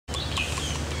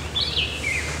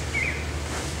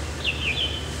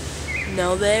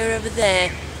Now there over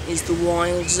there is the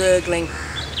wild zergling.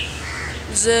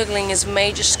 Zergling is a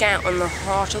major scout in the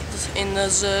heart of in the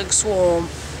zerg swarm.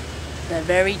 They're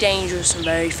very dangerous and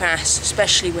very fast,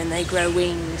 especially when they grow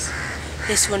wings.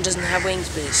 This one doesn't have wings,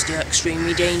 but it's still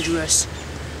extremely dangerous.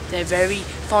 They're very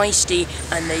feisty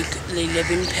and they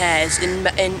live in pairs, in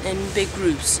big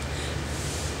groups.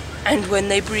 And when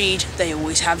they breed, they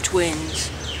always have twins.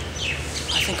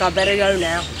 I think I better go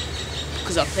now,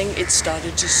 because I think it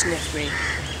started to sniff me.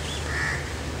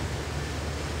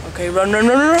 Okay, run, run,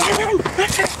 run, run, run,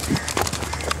 run!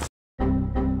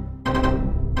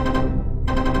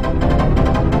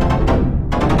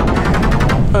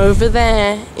 Over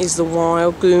there is the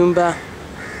wild Goomba.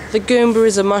 The Goomba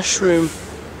is a mushroom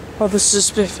of a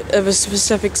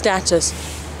specific status.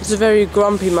 It's a very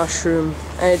grumpy mushroom,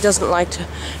 and it doesn't like to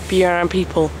be around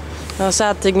people. Now, the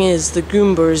sad thing is, the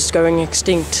Goomba is going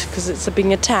extinct because it's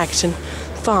being attacked and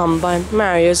farmed by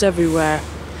Marios everywhere.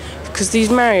 Because these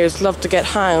Marios love to get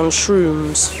high on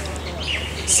shrooms.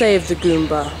 Save the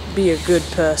Goomba. Be a good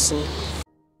person.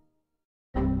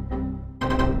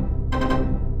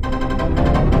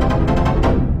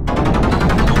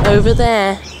 Over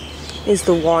there is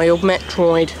the wild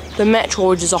Metroid. The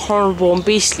Metroid is a horrible and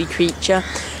beastly creature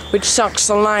which sucks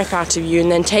the life out of you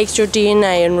and then takes your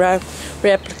DNA and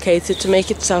replicates it to make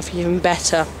itself even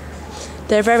better.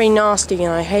 They're very nasty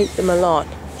and I hate them a lot.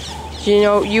 You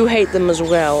know, you hate them as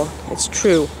well, it's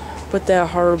true, but they're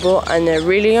horrible and they're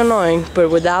really annoying, but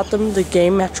without them the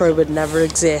game Metroid would never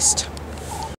exist.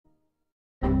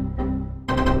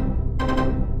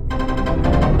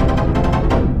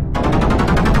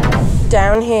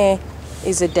 Down here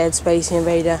is a dead Space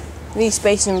Invader. These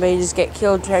Space Invaders get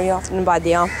killed very often by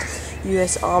the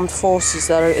US Armed Forces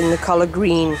that are in the color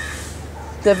green.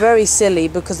 They're very silly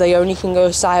because they only can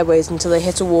go sideways until they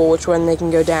hit a wall, which when they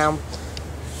can go down.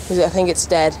 I think it's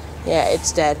dead. Yeah,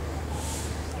 it's dead.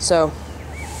 So,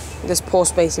 this poor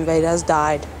Space Invader has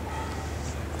died.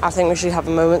 I think we should have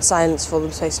a moment's silence for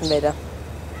the Space Invader.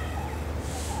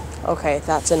 Okay,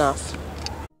 that's enough.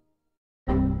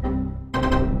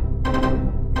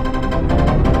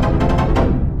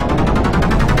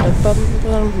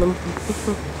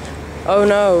 Oh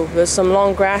no, there's some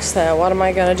long grass there. What am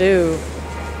I gonna do?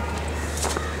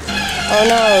 Oh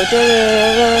no.